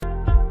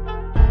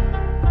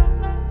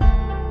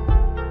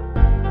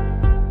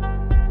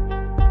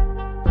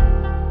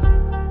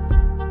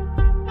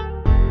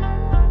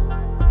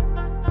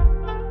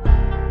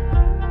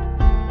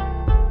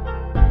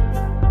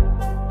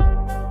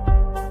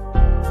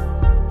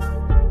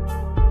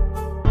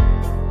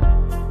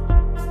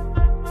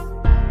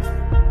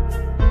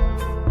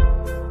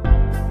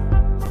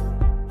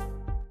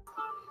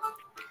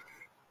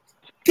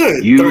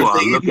You Thursday are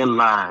evening. looking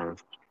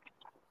live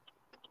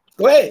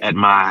Go ahead. at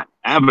my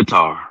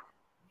avatar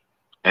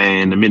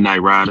and the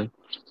Midnight Rider.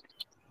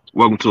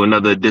 Welcome to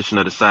another edition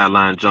of the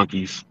Sideline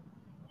Junkies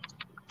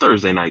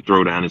Thursday night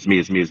throwdown. It's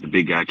the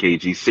big guy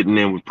KG, sitting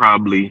in with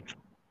probably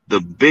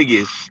the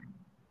biggest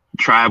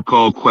Tribe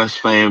Called Quest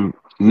fan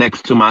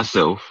next to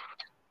myself.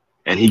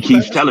 And he Okay,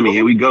 keeps that's telling me,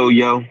 here cool. we go,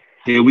 yo.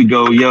 Here we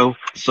go, yo.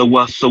 So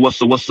what's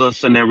the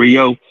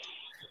scenario?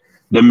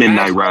 The I Midnight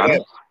actually know Rider.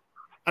 that.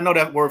 I know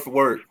that word for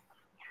word.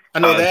 I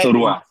know So that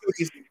do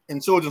in I.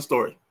 Children's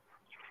Story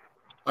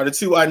are the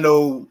two I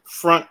know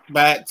front,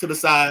 back, to the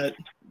side.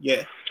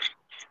 Yeah.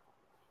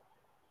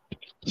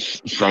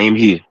 Same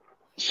here.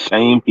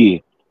 Same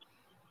here.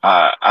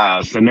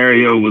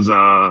 Scenario was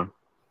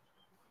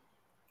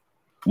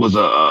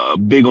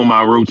big on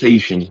my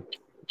rotation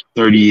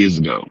 30 years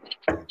ago.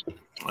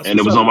 That's And it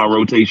what's was up. on my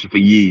rotation for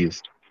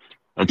years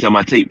until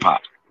my tape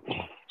popped.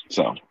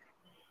 So,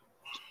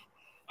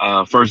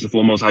 first and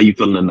foremost, how you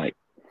feeling tonight?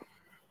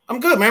 I'm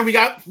good, man. We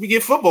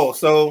get football,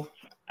 so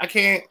I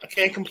can't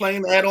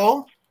complain at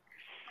all.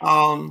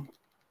 Um,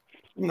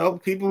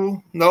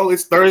 people know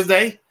it's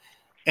Thursday,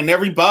 and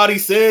everybody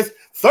says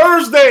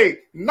Thursday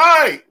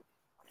night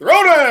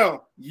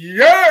throwdown.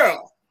 Yeah.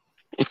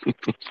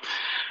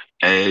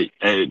 And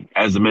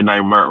as the Midnight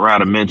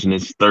Rider mentioned,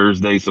 it's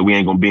Thursday, so we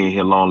ain't gonna be in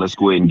here long. Let's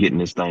go ahead and get in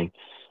this thing.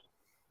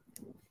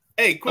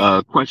 Hey,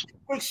 quick Question.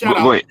 shout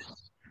Go out.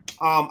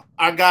 ahead.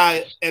 Our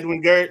guy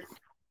Edwin Garrett.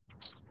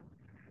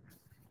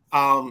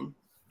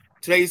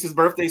 Today's his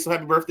birthday, so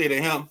happy birthday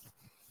to him.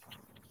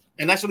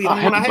 And actually, the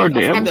only one Happy I have. I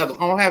birthday, forgot Evan. the other.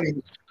 I don't have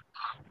any.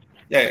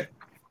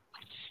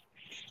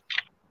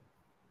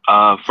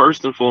 Yeah.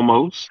 First and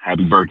foremost,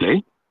 happy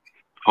birthday.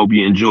 Hope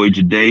you enjoyed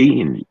your day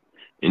and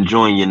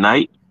enjoying your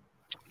night.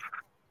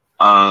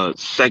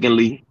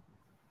 Secondly,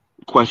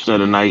 question of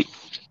the night.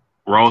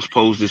 Ross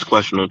posed this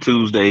question on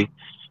Tuesday,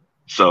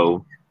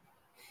 so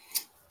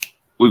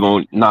we're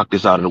gonna knock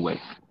this out of the way.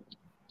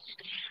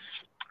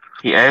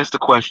 He asked the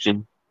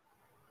question: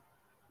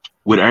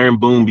 would Aaron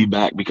Boone be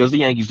back because the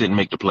Yankees didn't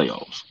make the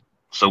playoffs?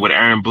 So would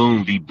Aaron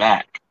Boone be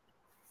back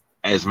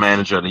as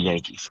manager of the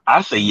Yankees?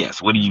 I say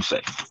yes. What do you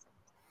say?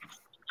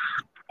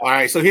 All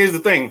right. So here's the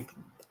thing.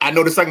 I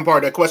know the second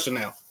part of that question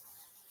now.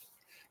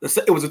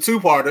 It was a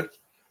two-parter,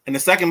 and the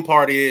second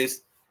part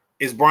is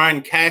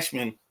Brian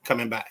Cashman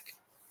coming back?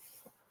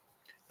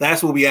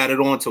 That's what we added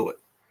on to it.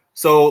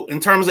 So in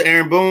terms of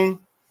Aaron Boone,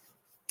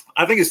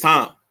 I think it's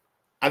time.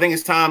 I think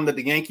it's time that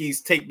the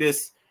Yankees take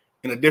this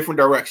in a different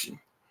direction.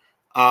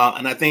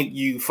 And I think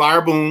you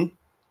fire Boone.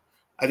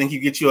 I think you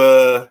get you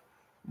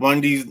one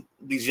of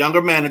these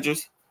younger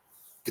managers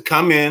to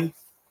come in.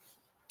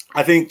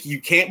 I think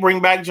you can't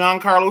bring back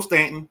Giancarlo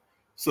Stanton.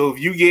 So if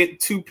you get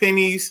 2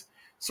 pennies,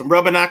 some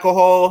rubbing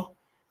alcohol,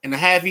 and a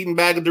half-eaten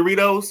bag of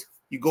Doritos,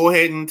 you go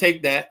ahead and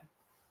take that.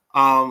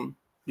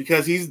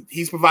 Because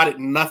he's provided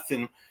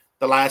nothing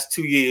the last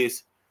 2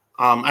 years.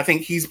 I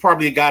think he's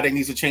probably a guy that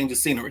needs to change the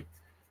scenery.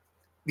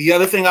 The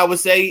other thing I would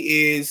say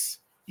is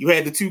you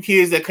had the 2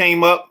 kids that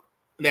came up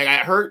that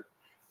got hurt,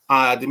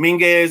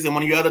 Dominguez and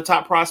one of your other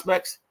top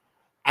prospects.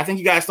 I think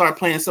you got to start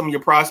playing some of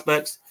your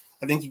prospects.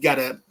 I think you got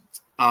to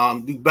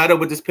do better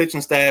with this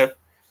pitching staff.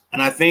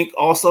 And I think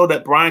also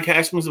that Brian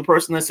Cashman is a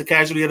person that's a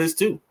casualty of this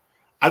too.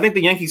 I think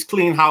the Yankees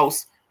clean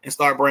house and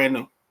start brand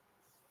new.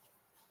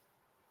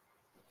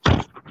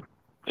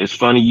 It's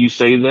funny you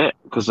say that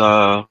because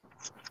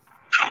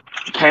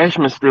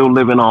Cashman's still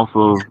living off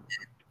of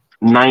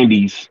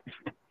 '90s.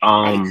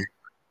 Right.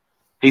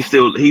 He's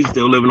still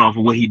living off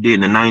of what he did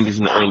in the '90s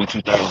and the early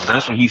 2000s.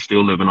 That's what he's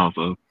still living off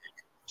of.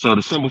 So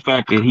the simple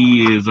fact that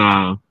he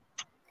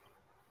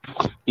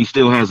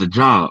still has a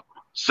job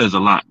says a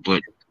lot.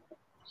 But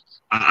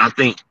I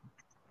think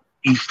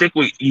you stick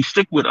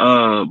with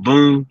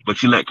Boone,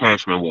 but you let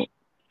Cashman walk.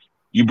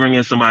 You bring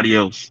in somebody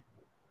else.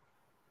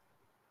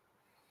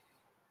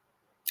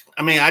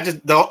 I mean,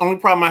 the only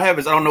problem I have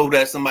is I don't know who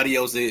that somebody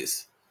else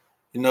is.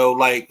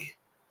 Like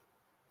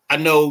I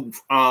know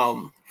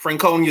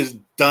Franconia's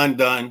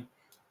done.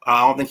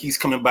 I don't think he's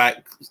coming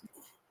back.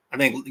 I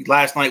think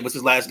last night was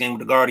his last game with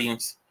the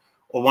Guardians,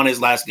 or one of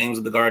his last games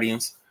with the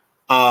Guardians.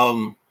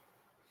 I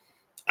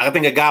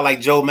think a guy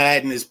like Joe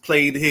Madden has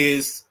played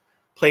his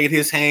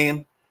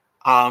hand.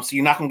 So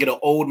you're not going to get an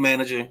old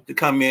manager to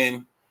come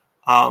in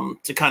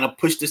to kind of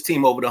push this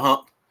team over the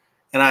hump.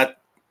 And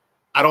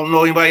I don't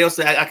know anybody else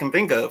that I can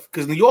think of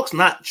because New York's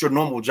not your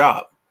normal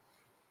job.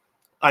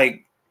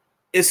 Like,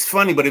 it's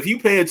funny, but if you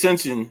pay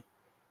attention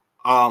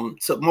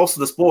to most of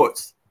the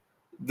sports,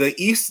 the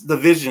East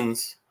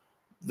divisions,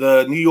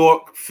 the New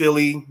York,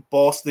 Philly,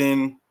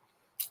 Boston,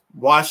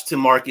 Washington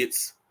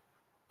markets,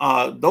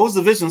 those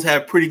divisions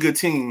have pretty good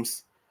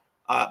teams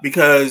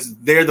because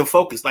they're the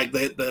focus. Like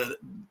the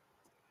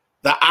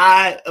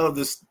eye of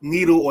the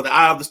needle or the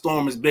eye of the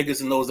storm is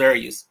biggest in those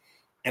areas.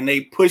 And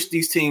they push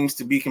these teams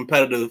to be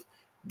competitive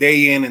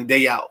day in and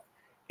day out.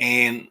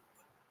 And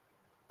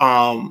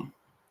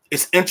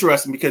it's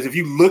interesting because if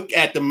you look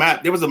at the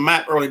map, there was a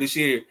map earlier this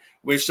year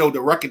where it showed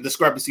the record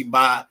discrepancy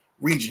by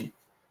region.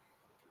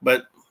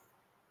 But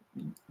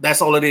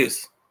That's all it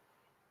is.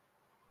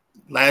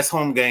 Last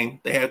home game,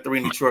 they had 3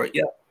 in Detroit.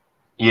 Yeah.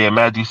 Yeah,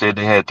 Matthew said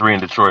they had 3 in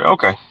Detroit.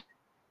 Okay.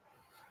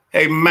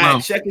 Hey, Matt,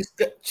 Well,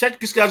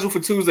 check your schedule for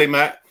Tuesday,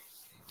 Matt.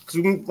 Because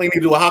we need to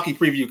do a hockey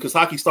preview because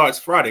hockey starts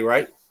Friday,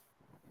 right?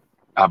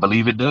 I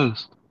believe it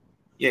does.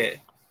 Yeah.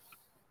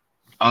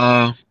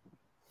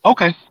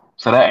 Okay.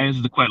 So that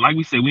answers the question. Like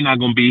we said, we're not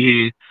gonna be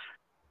here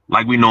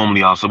like we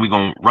normally are. So we're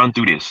gonna run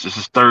through this. This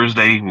is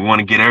Thursday. We want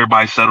to get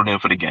everybody settled in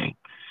for the game.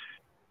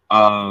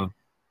 Uh,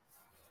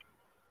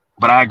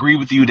 but I agree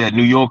with you that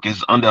New York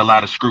is under a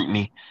lot of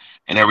scrutiny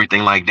and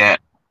everything like that.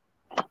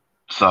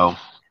 So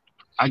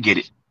I get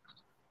it.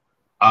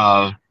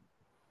 Uh,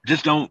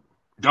 just don't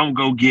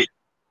go get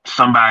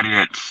somebody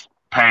that's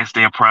past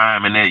their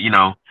prime and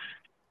that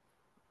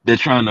they're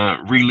trying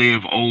to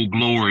relive old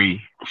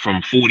glory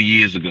from 40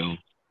 years ago.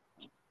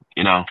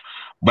 You know,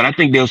 but I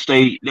think they'll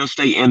stay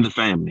in the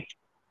family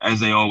as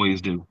they always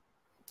do.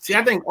 See,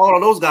 I think all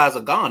of those guys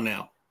are gone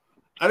now.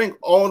 I think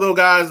all those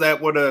guys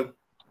that were the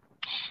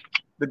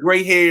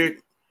gray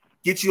haired,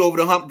 get you over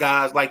the hump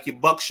guys like your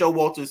Buck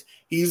Showalters,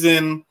 he's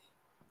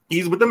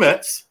with the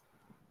Mets.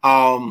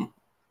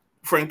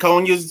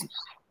 Franconia's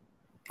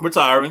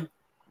retiring.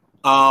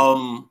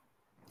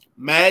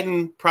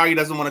 Madden probably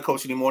doesn't want to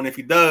coach anymore, and if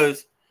he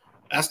does,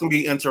 that's going to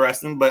be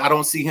interesting. But I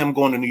don't see him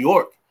going to New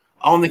York.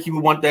 I don't think he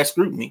would want that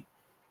scrutiny.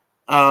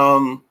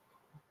 Who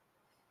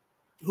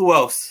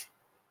else?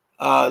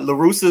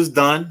 LaRussa's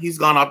done. He's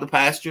gone off the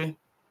pasture.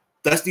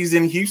 Dusty's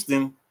in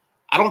Houston.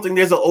 I don't think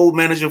there's an old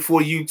manager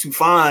for you to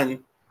find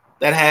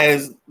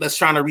that's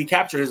trying to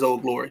recapture his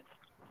old glory.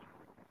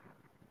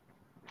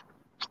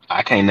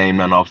 I can't name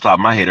none off the top of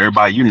my head.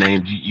 Everybody you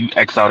named, you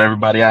X out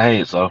everybody I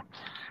had, so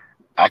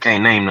I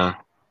can't name none.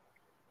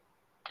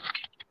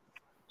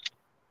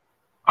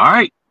 All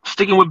right,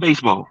 sticking with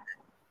baseball.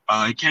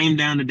 It came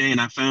down today,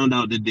 and I found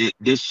out that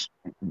this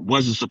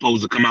wasn't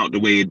supposed to come out the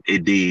way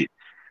it did.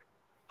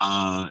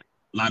 A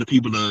lot of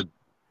people are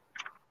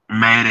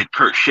mad at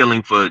Kurt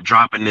Schilling for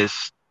dropping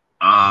this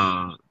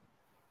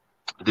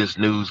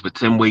news, but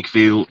Tim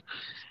Wakefield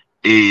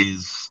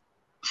is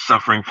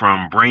suffering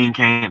from brain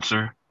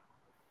cancer.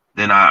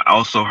 Then I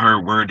also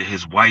heard word that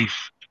his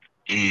wife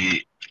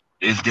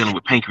is dealing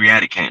with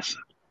pancreatic cancer.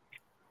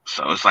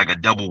 So it's like a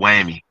double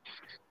whammy.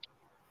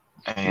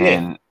 Yeah.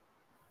 And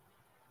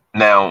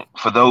now,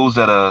 for those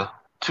that are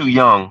too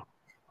young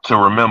to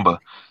remember,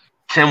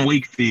 Tim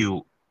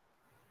Wakefield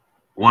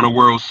won a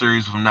World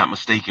Series, if I'm not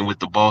mistaken, with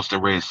the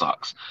Boston Red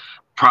Sox.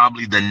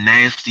 Probably the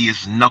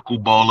nastiest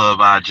knuckleballer of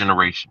our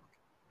generation.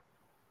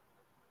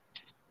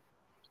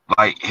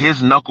 Like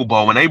his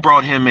knuckleball, when they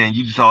brought him in,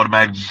 you just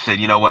automatically just said,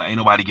 you know what, ain't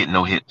nobody getting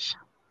no hits.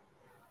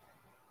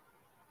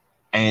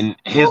 And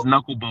his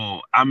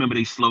knuckleball, I remember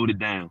they slowed it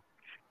down.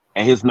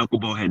 And his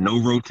knuckleball had no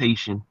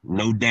rotation,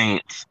 no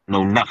dance,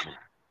 no nothing.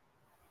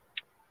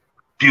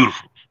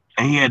 Beautiful.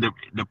 And he had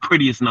the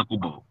prettiest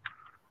knuckleball.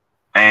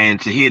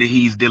 And to hear that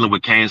he's dealing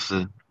with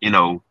cancer,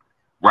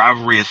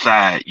 rivalry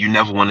aside, you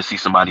never want to see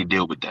somebody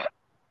deal with that.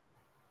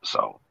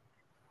 So,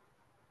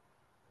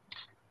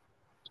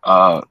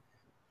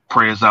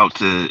 prayers out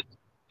to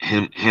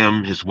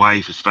him, his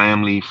wife, his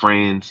family,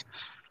 friends.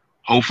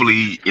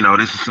 Hopefully,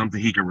 this is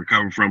something he can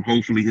recover from.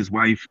 Hopefully, his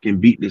wife can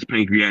beat this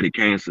pancreatic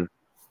cancer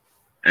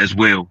as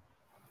well.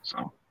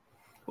 So,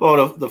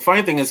 well, the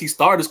funny thing is, he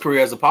started his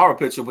career as a power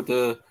pitcher with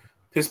the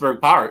Pittsburgh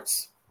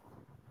Pirates.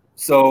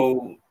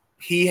 So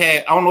he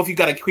had, I don't know if he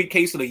got a quick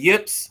case of the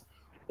yips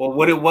or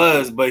what it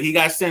was, but he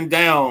got sent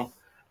down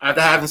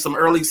after having some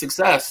early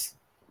success.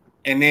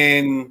 And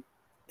then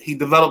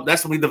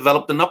that's when he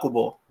developed the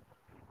knuckleball.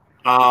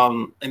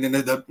 And then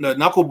the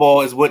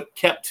knuckleball is what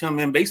kept him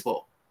in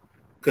baseball.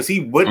 Because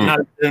he would not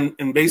have been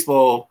in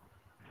baseball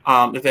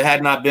if it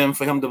had not been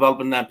for him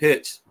developing that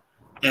pitch.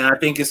 And I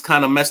think it's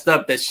kind of messed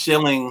up that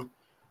Schilling,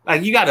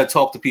 like, you got to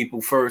talk to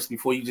people first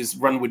before you just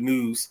run with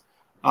news.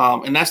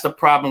 And that's the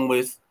problem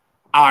with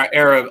our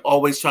era,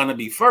 always trying to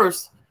be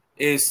first,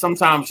 is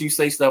sometimes you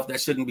say stuff that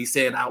shouldn't be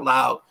said out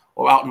loud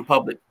or out in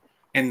public.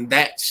 And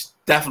that's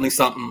definitely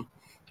something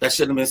that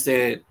shouldn't have been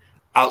said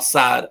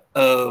outside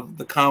of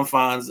the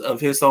confines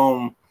of his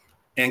home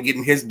and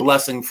getting his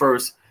blessing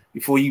first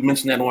before you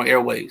mention that on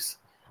airwaves.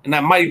 And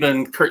that might have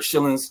been Kurt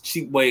Schilling's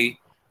cheap way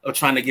of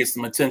trying to get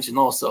some attention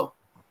also.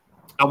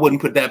 I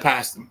wouldn't put that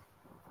past him.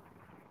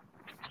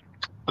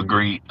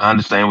 agreed. I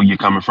understand where you're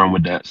coming from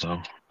with that.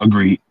 So,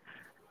 agreed.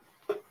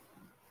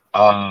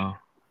 Man,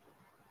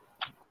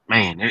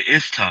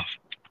 it's tough.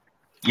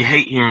 You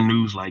hate hearing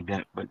news like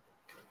that, but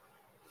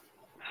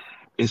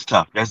it's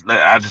tough.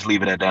 I'll just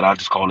leave it at that. I'll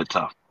just call it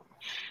tough.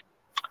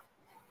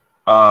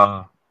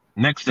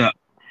 Next up,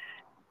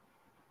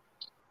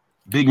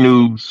 big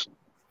news,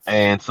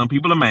 and some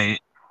people are mad.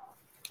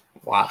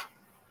 Wow.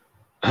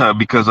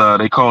 Because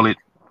they call it.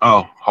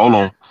 Oh, hold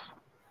on.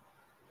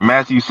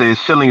 Matthew says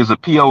Schilling is a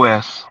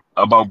POS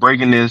about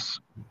breaking this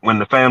when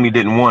the family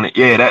didn't want it.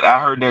 Yeah, I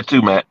heard that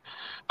too, Matt.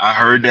 I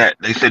heard that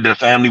they said the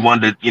family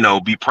wanted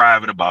to, be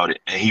private about it,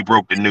 and he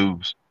broke the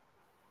news.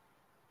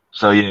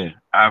 So yeah,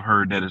 I've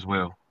heard that as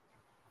well.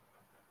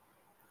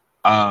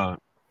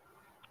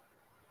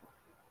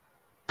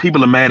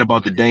 people are mad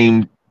about the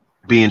Dame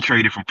being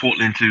traded from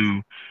Portland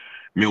to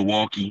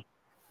Milwaukee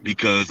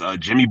because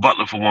Jimmy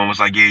Butler, for one, was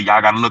like, yeah,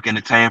 y'all got to look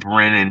into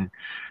tampering and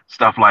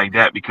stuff like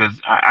that because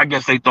I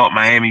guess they thought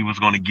Miami was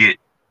going to get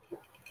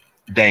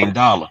Dame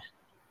Dollar.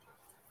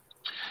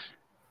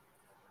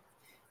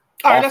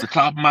 Off the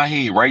top of my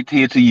head, right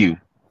here to you,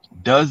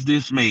 does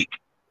this make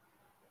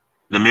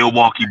the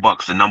Milwaukee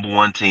Bucks the number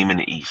one team in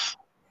the East?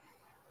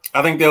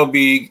 I think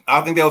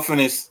they'll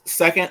finish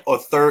second or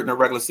third in the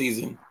regular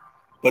season,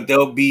 but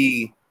they'll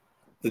be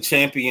the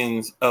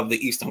champions of the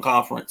Eastern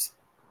Conference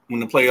when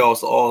the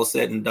playoffs are all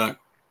said and done.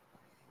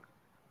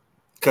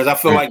 Because I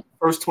feel like the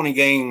first 20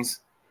 games,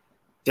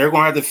 they're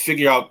going to have to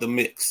figure out the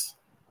mix.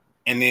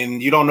 And then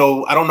I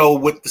don't know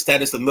what the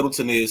status of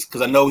Middleton is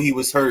because I know he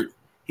was hurt.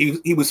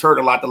 He was hurt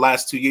a lot the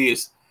last 2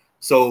 years.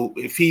 So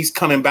if he's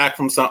coming back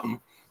from something,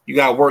 you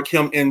got to work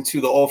him into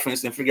the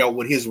offense and figure out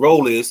what his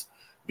role is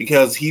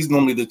because he's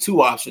normally the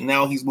 2 option.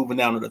 Now he's moving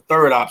down to the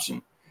 3rd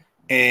option.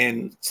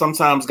 And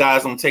sometimes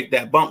guys don't take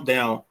that bump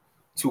down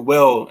too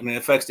well, and it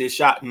affects their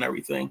shot and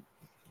everything.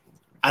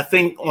 I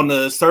think on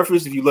the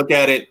surface, if you look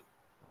at it,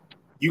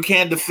 you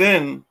can't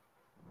defend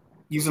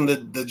using the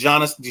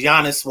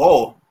Giannis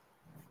wall.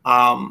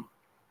 You're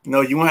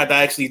going to have to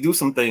actually do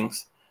some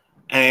things.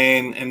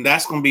 And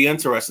that's going to be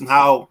interesting.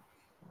 How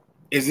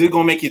is it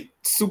going to make it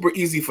super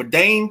easy for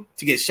Dame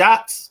to get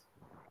shots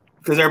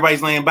because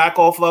everybody's laying back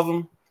off of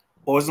him?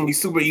 Or is it going to be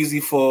super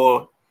easy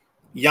for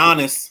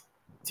Giannis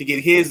to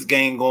get his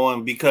game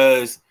going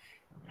because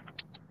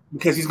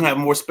he's going to have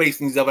more space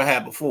than he's ever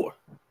had before?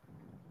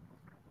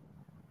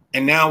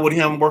 And now with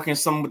him working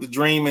some with the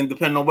Dream and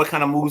depending on what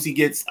kind of moves he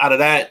gets out of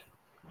that,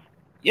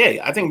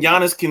 yeah, I think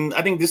Giannis can –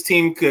 I think this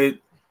team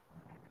could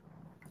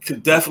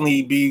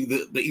definitely be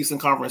the Eastern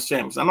Conference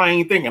champions. I'm not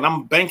even thinking.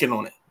 I'm banking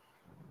on it.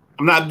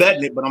 I'm not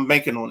betting it, but I'm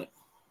banking on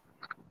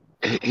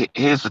it.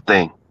 Here's the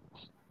thing.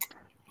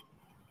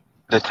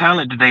 The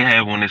talent that they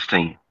have on this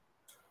team,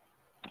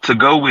 to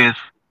go with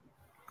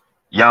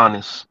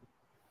Giannis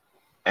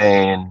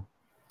and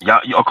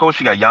of course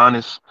you got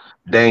Giannis,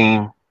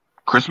 Dame,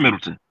 Chris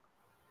Middleton.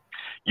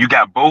 You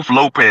got both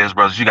Lopez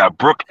brothers. You got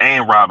Brook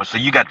and Robin. So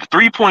you got the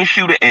 3-point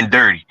shooter and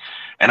dirty.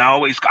 And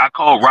I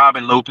call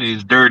Robin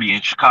Lopez dirty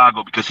in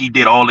Chicago because he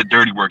did all the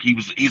dirty work.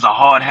 He's a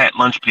hard hat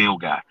lunch pail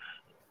guy.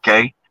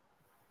 Okay.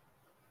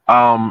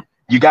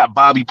 You got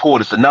Bobby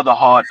Portis, another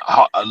hard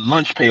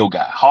lunch pail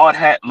guy. Hard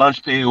hat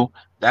lunch pail.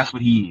 That's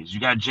what he is. You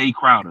got Jay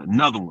Crowder,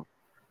 another one.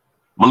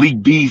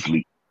 Malik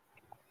Beasley.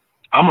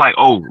 I'm like,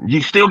 oh,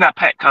 you still got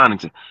Pat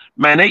Connaughton.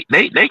 Man,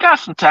 they got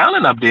some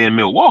talent up there in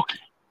Milwaukee.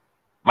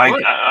 Like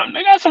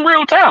they got some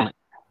real talent.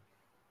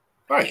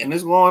 Right, and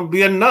it's going to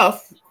be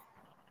enough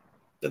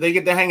that they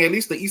get to hang at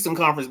least the Eastern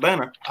Conference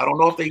banner. I don't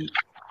know if they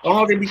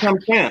become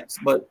champs,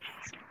 but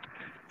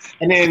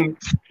and then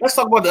let's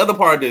talk about the other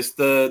part of this,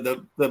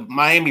 the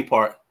Miami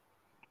part.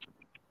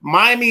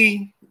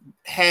 Miami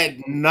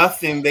had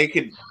nothing they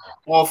could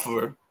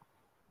offer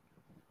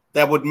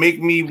that would make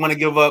me want to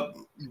give up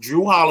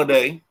Drew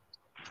Holiday.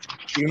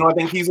 I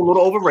think he's a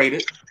little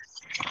overrated.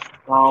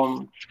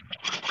 Who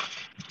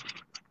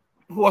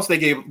else they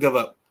give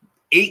up?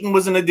 Ayton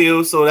was in the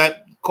deal, so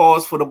that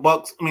caused for the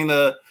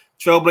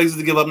Trailblazers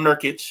to give up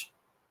Nurkic.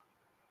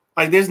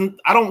 Like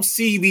I don't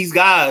see these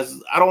guys.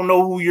 I don't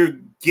know who you're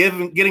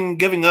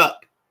giving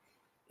up.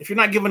 If you're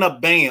not giving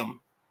up Bam,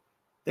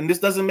 then this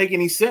doesn't make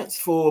any sense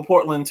for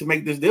Portland to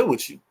make this deal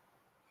with you.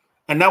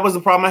 And that was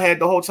the problem I had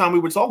the whole time we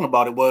were talking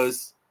about it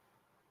was,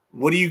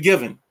 what are you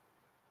giving?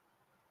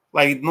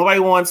 Like nobody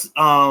wants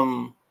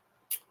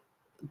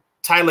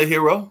Tyler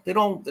Hero. They're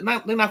not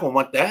going to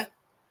want that.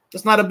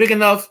 That's not a big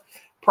enough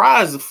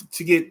prize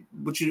to get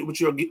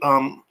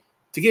to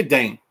get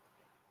Dame.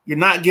 They're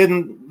not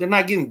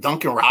getting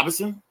Duncan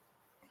Robinson.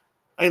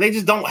 Like they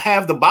just don't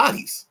have the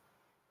bodies.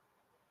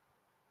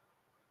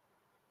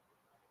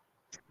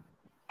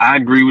 I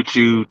agree with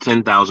you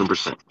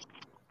 10,000%.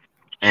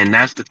 And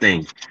that's the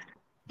thing.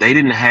 They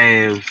didn't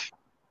have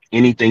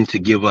anything to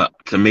give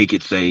up to make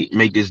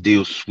this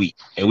deal sweet.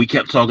 And we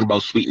kept talking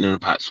about sweetening the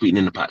pot.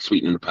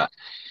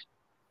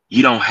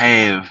 You don't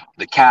have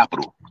the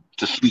capital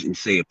to sweeten,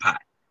 say, a pot.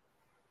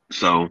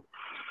 So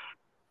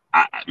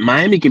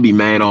Miami can be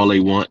mad all they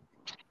want.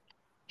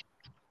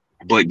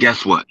 But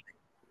guess what?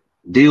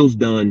 Deal's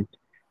done.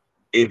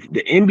 If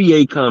the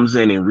NBA comes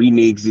in and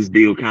reneges this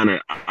deal kind of,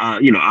 a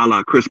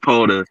la Chris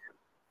Paul to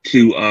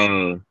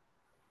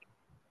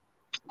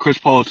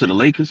the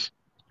Lakers,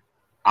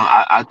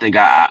 I think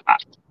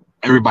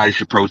everybody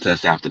should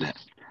protest after that.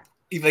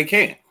 If they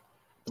can.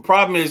 The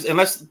problem is, and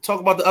let's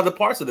talk about the other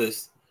parts of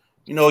this.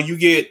 You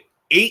get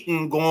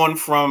Ayton going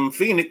from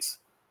Phoenix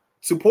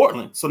to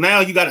Portland. So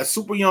now you got a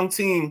super young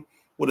team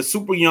with a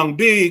super young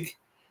big.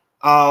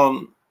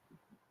 You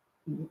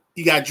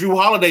got Drew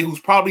Holiday, who's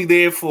probably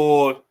there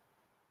for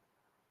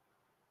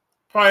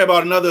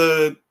about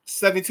another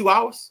 72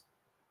 hours.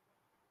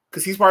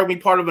 Because he's probably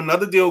part of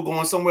another deal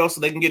going somewhere else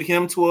so they can get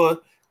him to a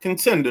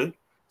contender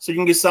so you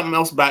can get something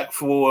else back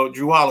for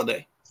Drew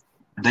Holiday.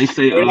 They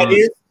say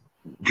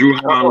Drew I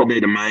don't know. Holiday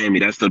to Miami.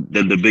 That's the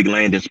big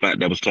landing spot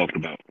that was talked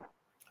about.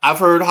 I've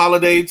heard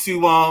Holiday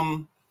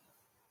to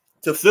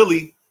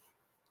Philly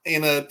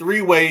in a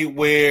three-way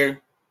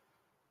where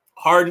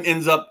Harden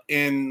ends up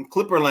in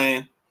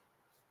Clipperland,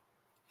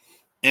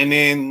 and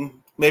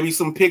then maybe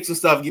some picks and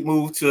stuff get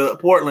moved to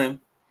Portland.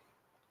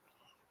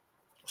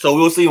 So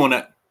we'll see on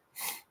that.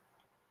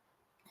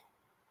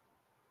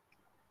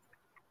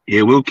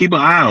 Yeah, we'll keep an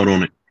eye out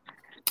on it.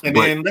 And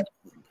But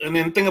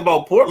then think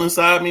about Portland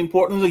side. I mean,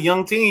 Portland's a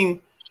young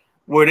team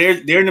where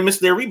they're in the midst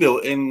of their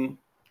rebuild, and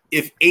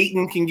if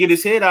Ayton can get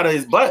his head out of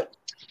his butt,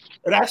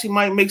 it actually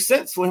might make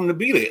sense for him to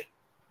be there.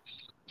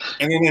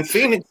 And then in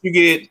Phoenix, you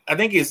get, I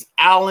think it's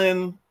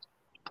Allen,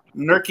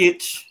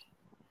 Nurkic,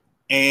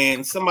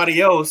 and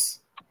somebody else.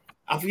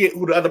 I forget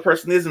who the other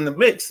person is in the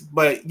mix,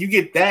 but you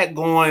get that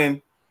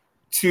going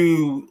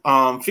to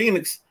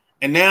Phoenix,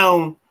 and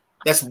now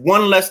that's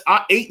one less.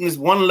 Ayton is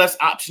one less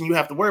option you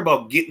have to worry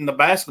about getting the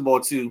basketball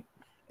to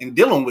and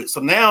dealing with.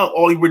 So now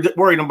all you're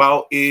worried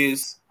about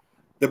is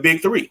the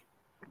big three,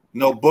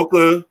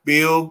 Booker,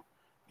 Bill,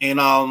 and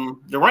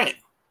Durant.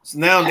 So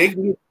now they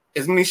can get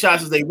as many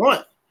shots as they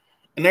want,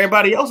 and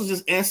everybody else is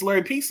just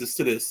ancillary pieces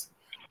to this.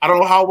 I don't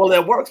know how well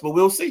that works, but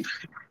we'll see.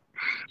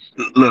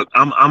 look,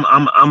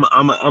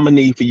 I'm a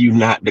need for you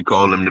not to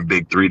call them the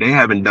big three. They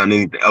haven't done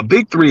anything. A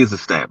big three is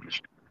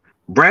established.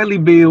 Bradley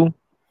Beal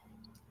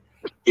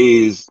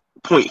is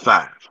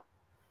 0.5.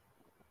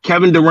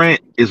 Kevin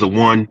Durant is a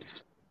 1.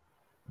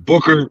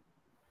 Booker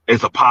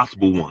is a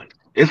possible 1.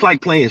 It's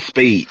like playing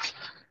spades.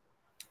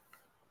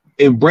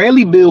 If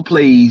Bradley Beal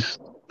plays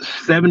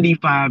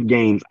 75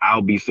 games,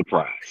 I'll be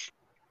surprised.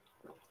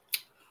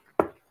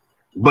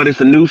 But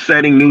it's a new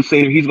setting, new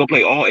scenery. He's going to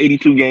play all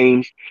 82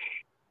 games.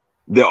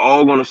 They're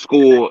all going to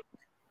score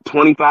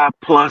 25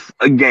 plus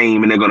a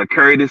game, and they're going to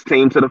carry this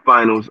team to the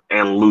finals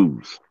and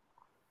lose.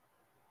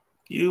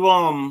 Do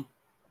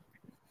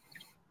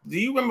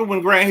you remember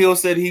when Grant Hill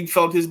said he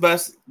felt his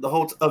best the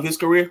whole of his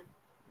career?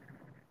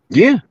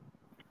 Yeah,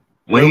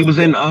 Where was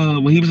he?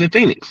 when he was in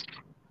Phoenix.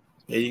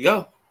 There you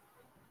go.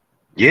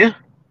 Yeah,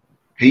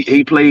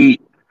 he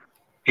played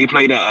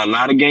a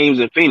lot of games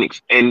in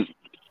Phoenix. And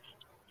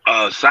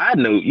side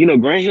note,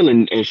 Grant Hill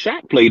and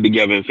Shaq played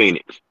together in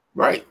Phoenix.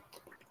 Right.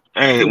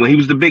 And when he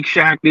was the big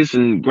Shaq,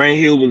 and Grant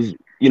Hill was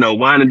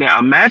winding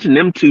down. Imagine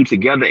them two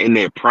together in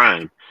their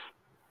prime.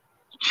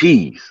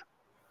 Jeez.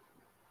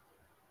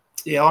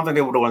 Yeah, I don't think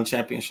they would have won a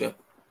championship.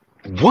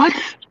 What?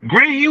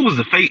 Grant Hill was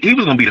the face. He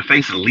was going to be the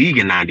face of the league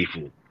in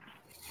 '94.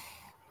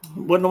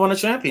 Wouldn't have won a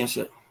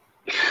championship.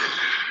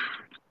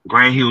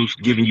 Grant Hill's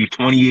giving you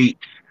 28.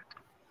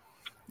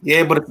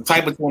 Yeah, but it's the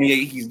type of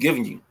 28 he's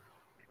giving you.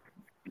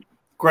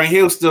 Grant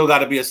Hill still got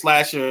to be a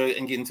slasher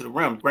and get into the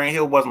rim. Grant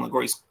Hill wasn't a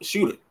great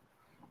shooter.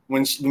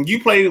 When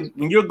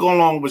you're going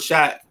along with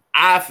Shaq,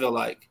 I feel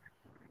like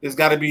there's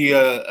got to be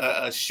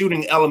a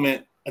shooting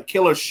element, a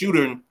killer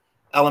shooting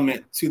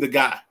element to the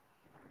guy.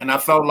 And I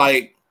felt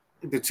like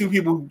the two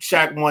people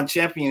Shaq won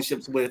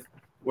championships with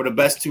were the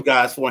best two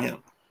guys for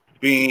him,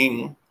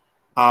 being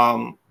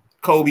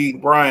Kobe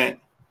Bryant,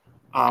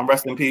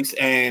 rest in peace,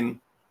 and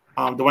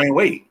Dwayne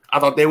Wade. I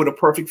thought they were the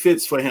perfect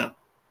fits for him.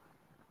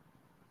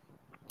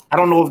 I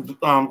don't know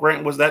if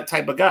Grant was that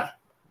type of guy.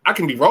 I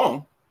can be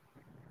wrong.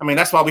 I mean,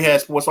 that's why we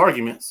had sports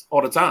arguments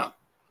all the time,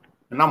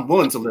 and I'm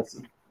willing to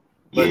listen.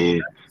 But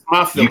Yeah, that's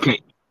my feeling. you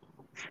can't.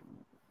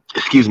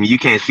 Excuse me, you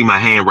can't see my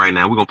hand right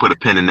now. We're gonna put a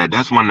pin in that.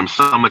 That's one of them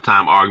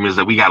summertime arguments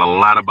that we got a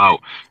lot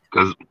about.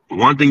 Because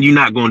one thing you're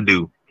not gonna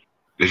do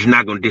is you're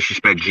not gonna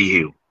disrespect G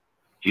Hill.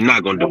 You're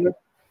not gonna do it.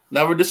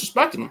 Never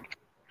disrespecting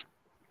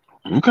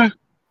him. Okay.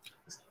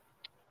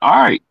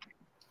 All right.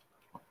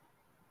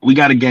 We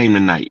got a game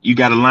tonight. You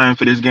got a line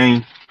for this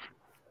game?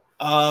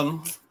 I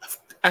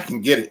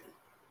can get it.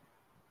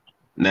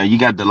 Now you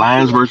got the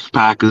Lions versus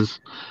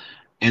Packers,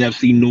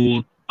 NFC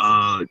North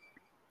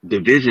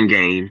division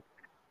game.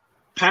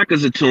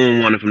 Packers are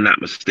 2-1 if I'm not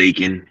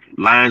mistaken.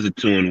 Lions are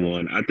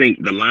 2-1. I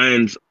think the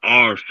Lions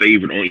are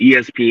favored on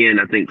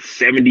ESPN. I think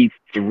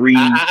 73.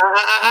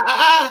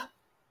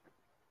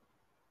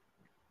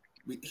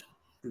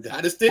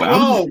 Got to stick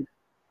wrong.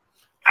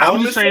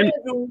 I'm just saying.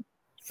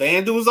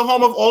 FanDuel is the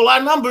home of all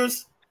our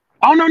numbers.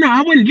 Oh no,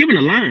 I wasn't giving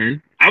a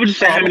line. I was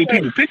just saying how many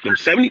people picked them.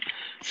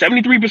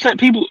 73%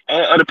 people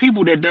of the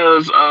people that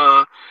does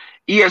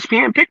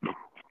ESPN picked them.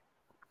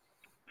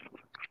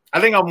 I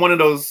think I'm one of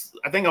those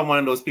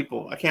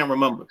people. I can't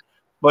remember.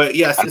 But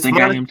yes, it's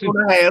minus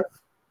 2.5.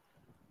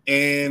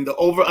 And the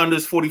over-under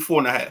is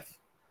 44.5.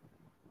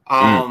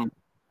 I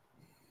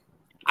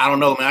don't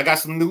know, man. I got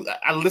some new.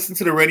 I listened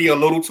to the radio a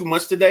little too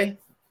much today.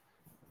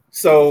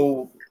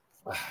 So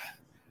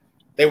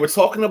they were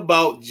talking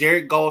about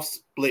Jared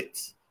Goff's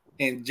splits.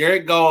 And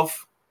Jared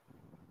Goff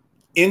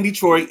in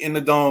Detroit in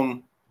the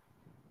Dome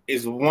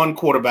is one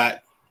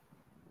quarterback.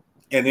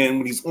 And then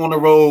when he's on the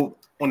road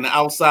on the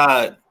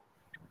outside,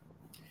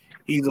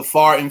 he's a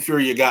far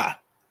inferior guy.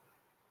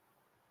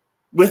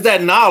 With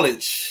that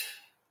knowledge,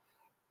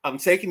 I'm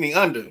taking the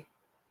under.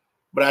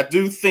 But I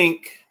do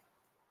think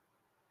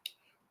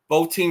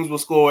both teams will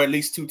score at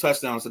least 2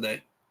 touchdowns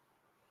today.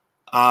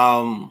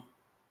 I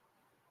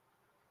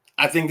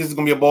think this is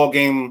going to be a ball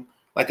game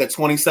like a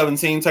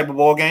 2017 type of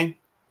ball game.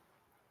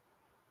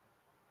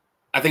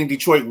 I think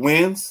Detroit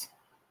wins.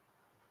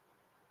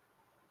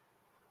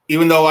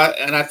 Even though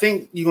I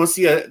think you're going to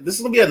see this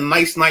is going to be a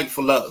nice night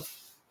for Love.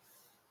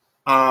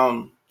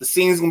 The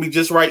scene's going to be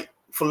just right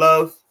for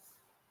Love.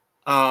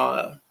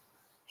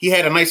 He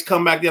had a nice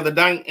comeback the other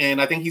night,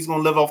 and I think he's going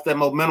to live off that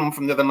momentum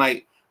from the other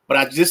night. But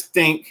I just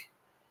think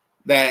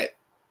that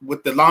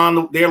with their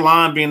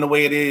line being the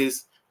way it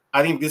is,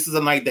 I think this is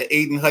a night that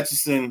Aiden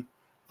Hutchinson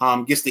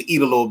gets to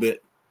eat a little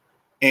bit.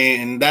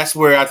 And that's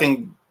where I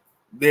think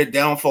their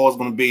downfall is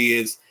going to be,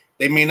 is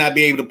they may not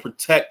be able to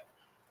protect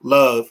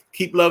Love,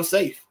 keep Love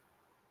safe,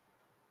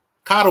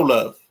 coddle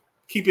Love,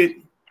 keep it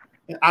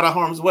out of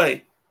harm's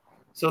way.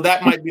 So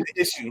that might be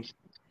the issue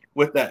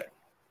with that.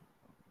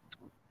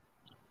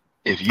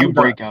 If you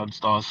break out and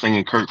start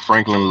singing Kirk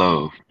Franklin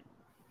Love,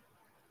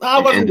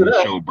 I wasn't ending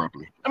the show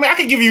abruptly. I mean, I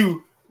could give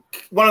you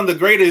one of the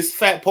greatest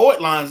Fat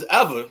Poet lines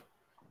ever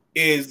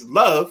is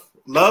love.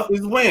 Love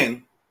is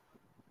when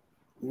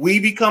we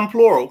become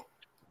plural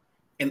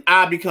and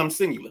I become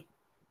singular.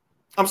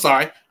 I'm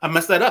sorry, I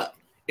messed that up.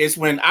 It's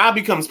when I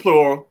becomes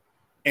plural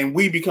and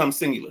we become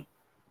singular.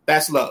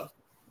 That's love.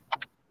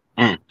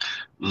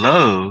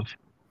 Love.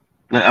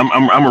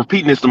 I'm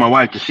repeating this to my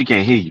wife because she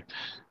can't hear you.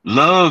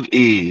 Love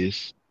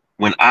is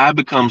when I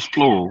becomes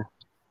plural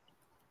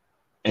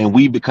and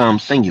we become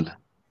singular.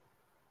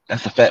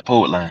 That's a Fat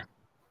Poet line.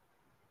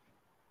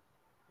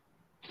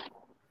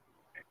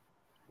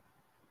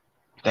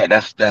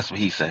 That's what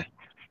he say.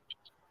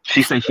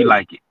 She say she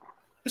like it.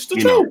 It's the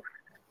truth.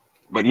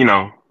 But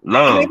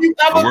love,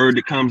 a word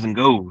that comes and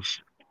goes.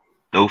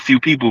 Though few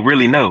people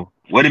really know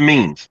what it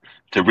means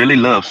to really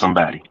love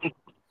somebody.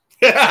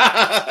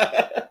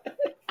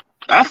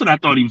 That's what I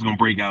thought he was gonna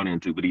break out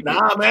into, but he didn't.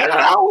 Nah, man.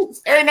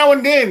 Every now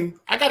and then,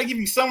 I gotta give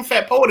you some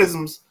Fat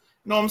Poetisms.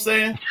 You know what I'm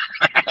saying?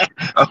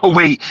 Oh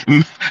wait,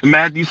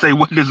 Matthew say,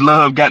 what does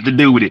love got to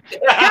do with it?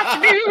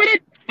 Got to do with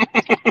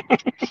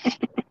it.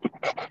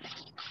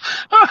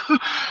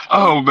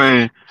 Oh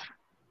man,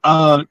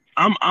 I'm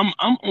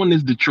on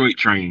this Detroit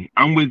train.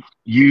 I'm with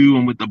you.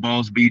 I'm with the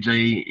boss,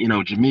 BJ.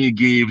 Jameer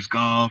Gibbs,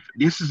 Goff.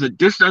 This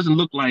doesn't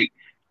look like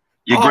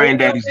your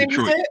granddaddy's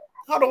Detroit.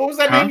 Hold on, what was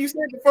that name you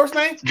said? The first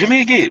name?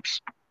 Jameer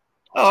Gibbs.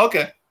 Oh,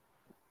 okay.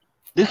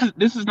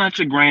 This is not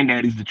your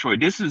granddaddy's Detroit.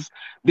 This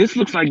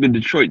looks like the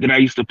Detroit that I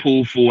used to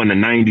pull for in the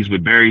 '90s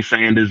with Barry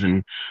Sanders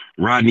and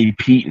Rodney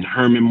Peete and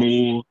Herman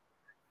Moore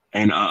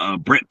and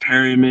Brett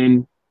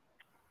Perryman.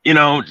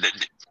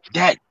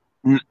 That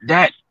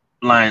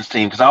Lions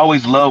team, because I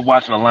always love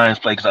watching the Lions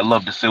play because I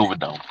love the Silver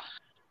Dome.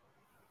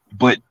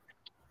 But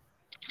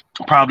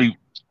probably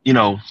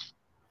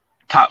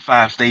top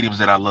 5 stadiums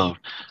that I love.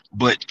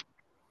 But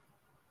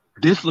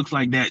this looks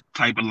like that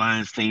type of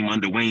Lions team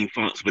under Wayne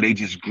Funks, but they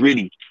just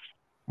gritty.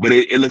 But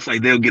it looks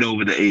like they'll get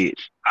over the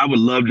edge. I would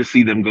love to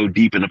see them go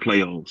deep in the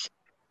playoffs,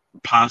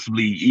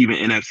 possibly even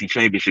NFC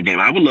Championship game.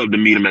 I would love to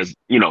meet them as,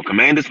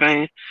 Commanders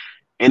fan,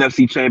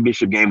 NFC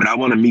Championship game, but I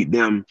want to meet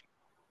them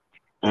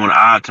on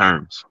our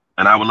terms.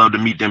 And I would love to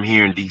meet them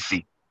here in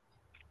D.C.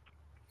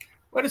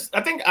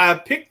 I think I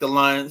picked the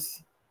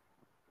Lions.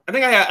 I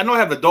know I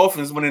have the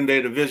Dolphins winning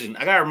their division.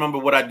 I got to remember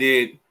what I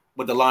did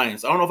with the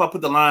Lions. I don't know if I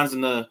put the Lions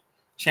in the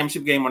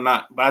championship game or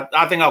not, but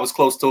I think I was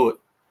close to it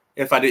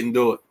if I didn't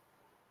do it.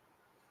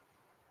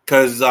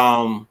 Because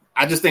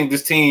I just think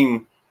this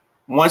team,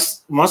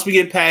 once we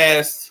get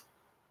past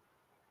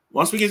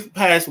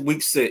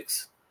week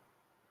 6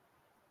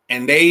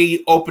 and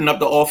they open up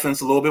the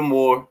offense a little bit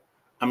more.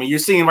 I mean, you're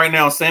seeing right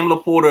now Sam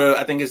Laporta,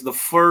 I think, is the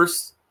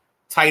first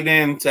tight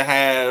end to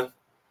have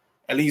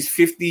at least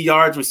 50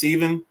 yards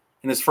receiving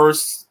in his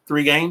first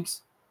 3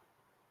 games.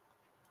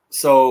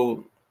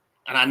 So,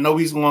 and I know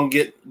he's going to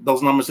get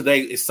those numbers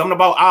today. It's something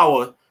about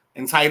our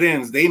and tight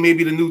ends. They may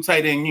be the new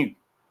tight end you.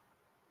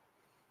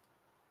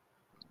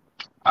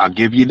 I'll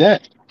give you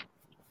that.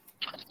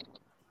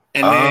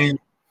 And then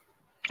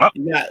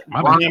you got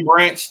Brian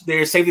Branch,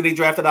 their safety they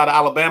drafted out of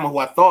Alabama, who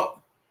I thought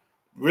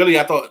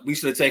we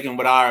should have taken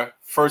with our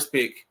first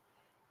pick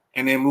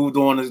and then moved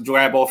on to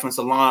grab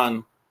offensive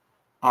line.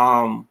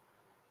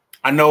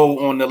 I know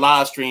on the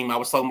live stream I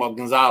was talking about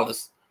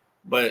Gonzalez,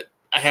 but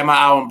I had my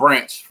eye on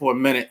Branch for a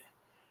minute.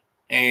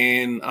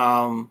 And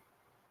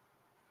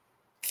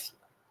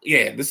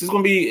this is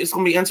gonna be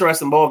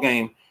interesting ball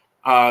game.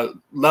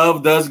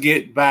 Love does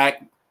get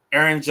back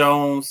Aaron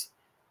Jones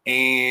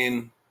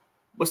and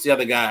what's the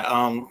other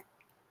guy?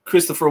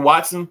 Christopher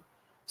Watson.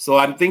 So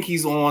I think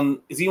is he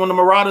on the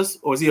Marauders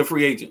or is he a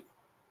free agent?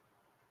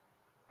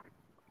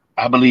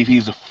 I believe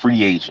he's a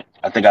free agent.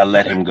 I think I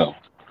let him go.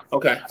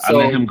 Okay. I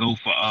let him go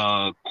for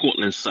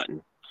Cortland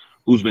Sutton,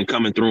 who's been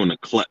coming through in the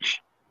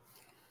clutch.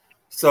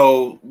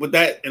 So with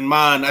that in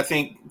mind, I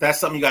think that's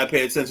something you got to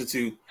pay attention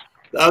to.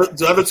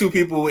 The other 2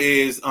 people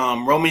is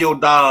Romeo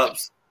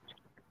Doubs.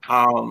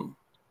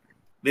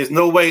 There's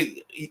no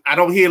way I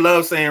don't hear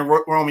Love saying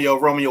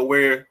Romeo,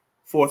 where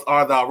forth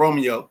art thou,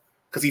 Romeo,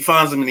 because he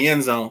finds him in the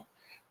end zone.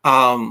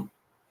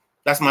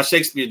 That's my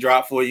Shakespeare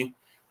drop for you.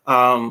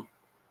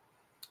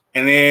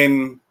 And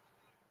then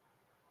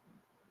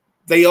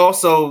they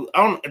also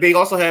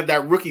have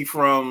that rookie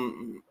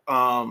from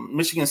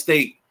Michigan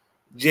State,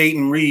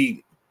 Jaden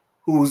Reed,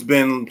 who's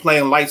been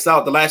playing lights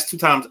out. The last 2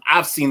 times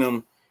I've seen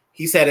him,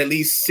 he's had at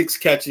least 6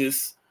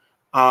 catches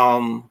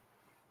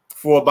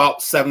for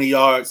about 70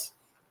 yards.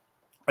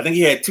 I think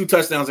he had 2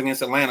 touchdowns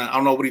against Atlanta. I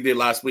don't know what he did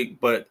last week,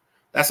 but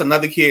that's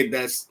another kid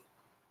that's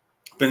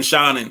been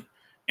shining.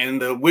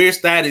 And the weird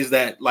stat is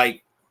that,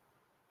 like,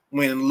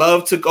 when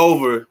Love took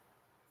over,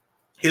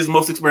 his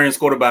most experienced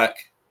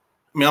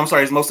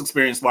his most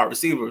experienced wide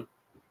receiver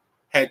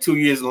had 2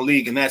 years in the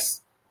league, and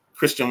that's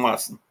Christian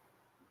Watson.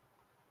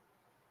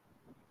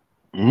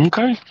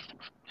 Okay.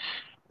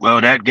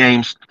 Well, that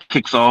game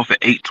kicks off at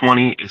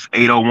 8:20. It's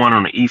 8:01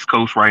 on the East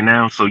Coast right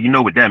now, so you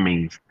know what that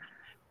means.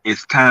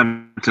 It's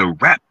time to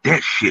wrap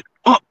that shit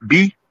up,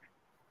 B.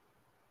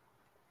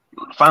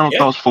 Final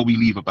thoughts before we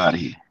leave up out of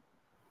here.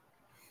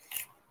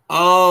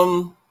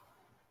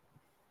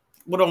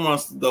 What I want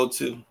us to go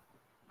to?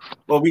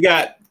 Well, we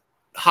got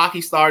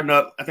hockey starting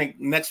up, I think,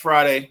 next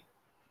Friday.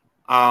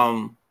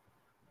 Or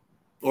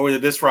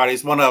this Friday.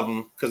 It's one of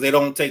them because they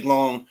don't take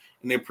long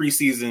in their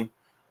preseason.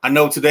 I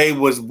know today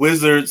was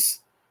Wizards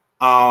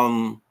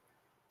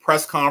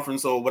press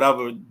conference or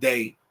whatever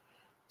day.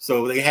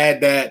 So they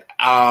had that.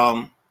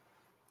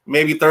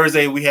 Maybe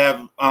Thursday we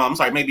have,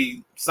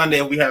 maybe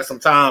Sunday we have some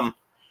time.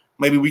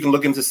 Maybe we can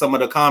look into some of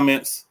the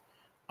comments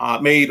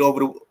made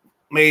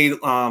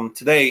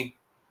today,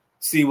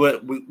 see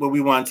what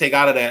we want to take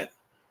out of that.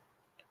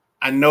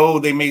 I know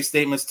they made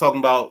statements talking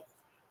about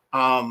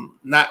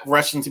not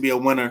rushing to be a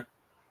winner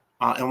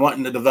and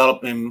wanting to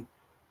develop and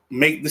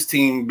make this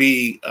team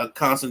be a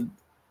constant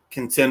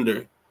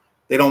contender.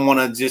 They don't want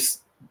to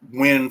just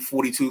win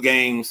 42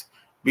 games,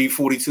 be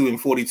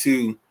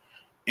 42-42,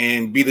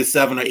 and be the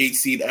 7 or 8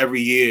 seed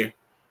every year.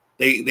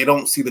 They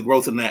don't see the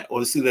growth in that,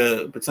 or see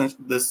the potential.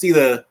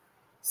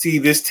 See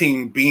this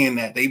team being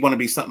that. They want to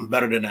be something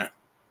better than that.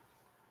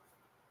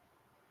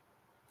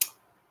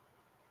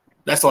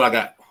 That's all I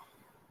got.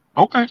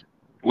 Okay.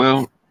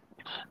 Well,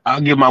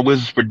 I'll give my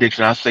Wizards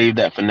prediction. I'll save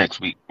that for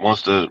next week.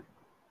 Once the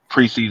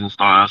preseason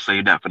starts, I'll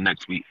save that for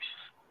next week.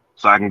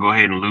 So I can go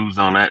ahead and lose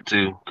on that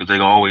too, because they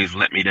always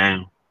let me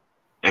down.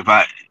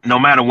 No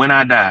matter when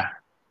I die,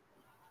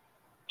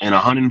 in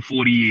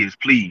 140 years,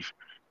 please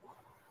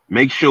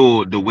make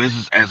sure the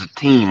Wizards as a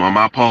team are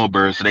my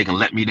pallbearers so they can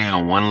let me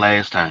down one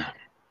last time.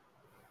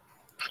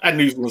 I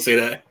knew you were going to say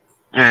that.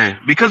 Yeah,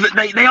 because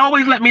they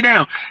always let me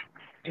down.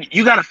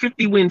 You got a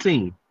 50-win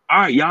team.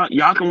 All right,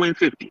 y'all can win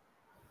 50.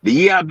 The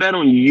year I bet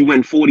on you, you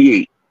win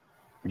 48.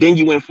 Then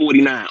you win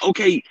 49.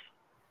 Okay,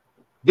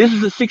 this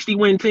is a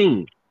 60-win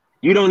team.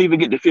 You don't even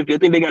get to 50. I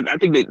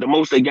think the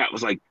most they got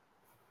was like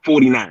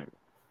 49.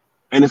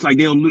 And it's like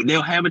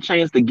they'll have a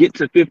chance to get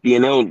to 50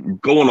 and they'll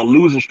go on a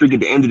losing streak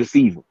at the end of the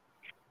season.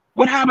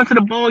 What happened to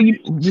the ball? You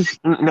just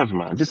never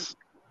mind. Just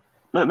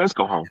let's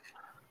go home.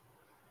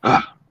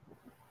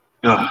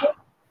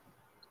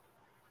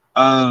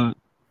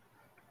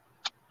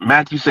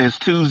 Matthew says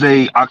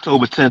Tuesday,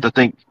 October 10th, I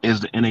think,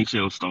 is the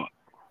NHL start.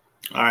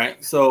 All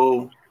right.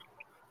 So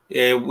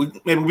yeah,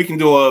 maybe we can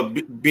do a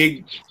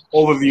big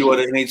overview of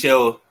the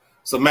NHL.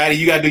 So Matty,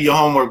 you gotta do your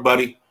homework,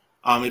 buddy.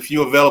 If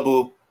you're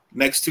available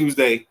next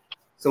Tuesday,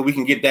 so we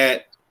can get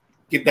that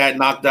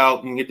knocked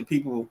out and get the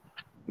people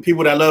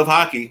that love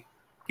hockey,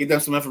 get them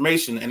some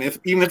information. And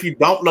even if you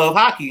don't love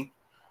hockey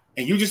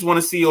and you just want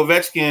to see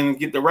Ovechkin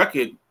get the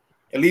record,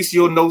 at least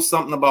you'll know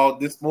something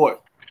about this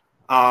sport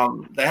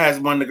that has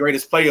one of the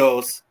greatest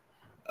playoffs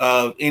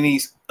of any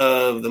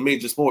of the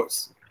major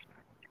sports.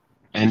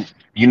 And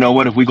you know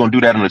what? If we're gonna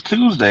do that on a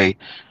Tuesday,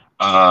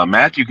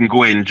 Matthew can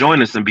go ahead and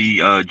join us and be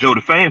Joe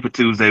the Fan for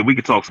Tuesday. We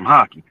could talk some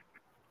hockey.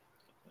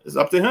 It's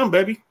up to him,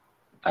 baby.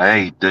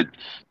 Hey,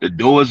 the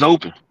door is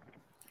open.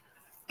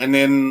 And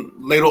then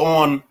later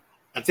on,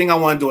 I think I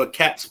want to do a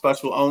cat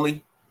special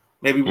only.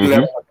 Maybe we'll do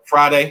that on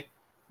Friday,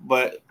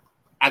 but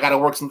I got to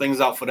work some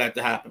things out for that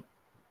to happen.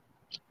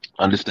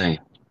 Understand.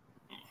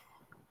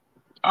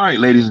 All right,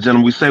 ladies and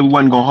gentlemen, we said we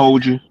wasn't going to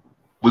hold you.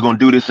 We're going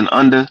to do this in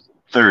under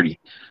 30.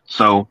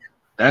 So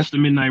that's the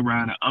Midnight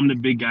Rider. I'm the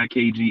big guy,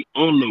 KG,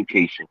 on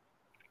location.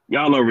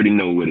 Y'all already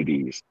know what it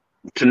is.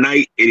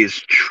 Tonight, it is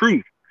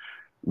truth.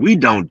 We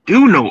don't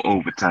do no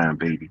overtime,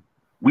 baby.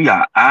 We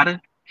are out of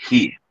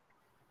here.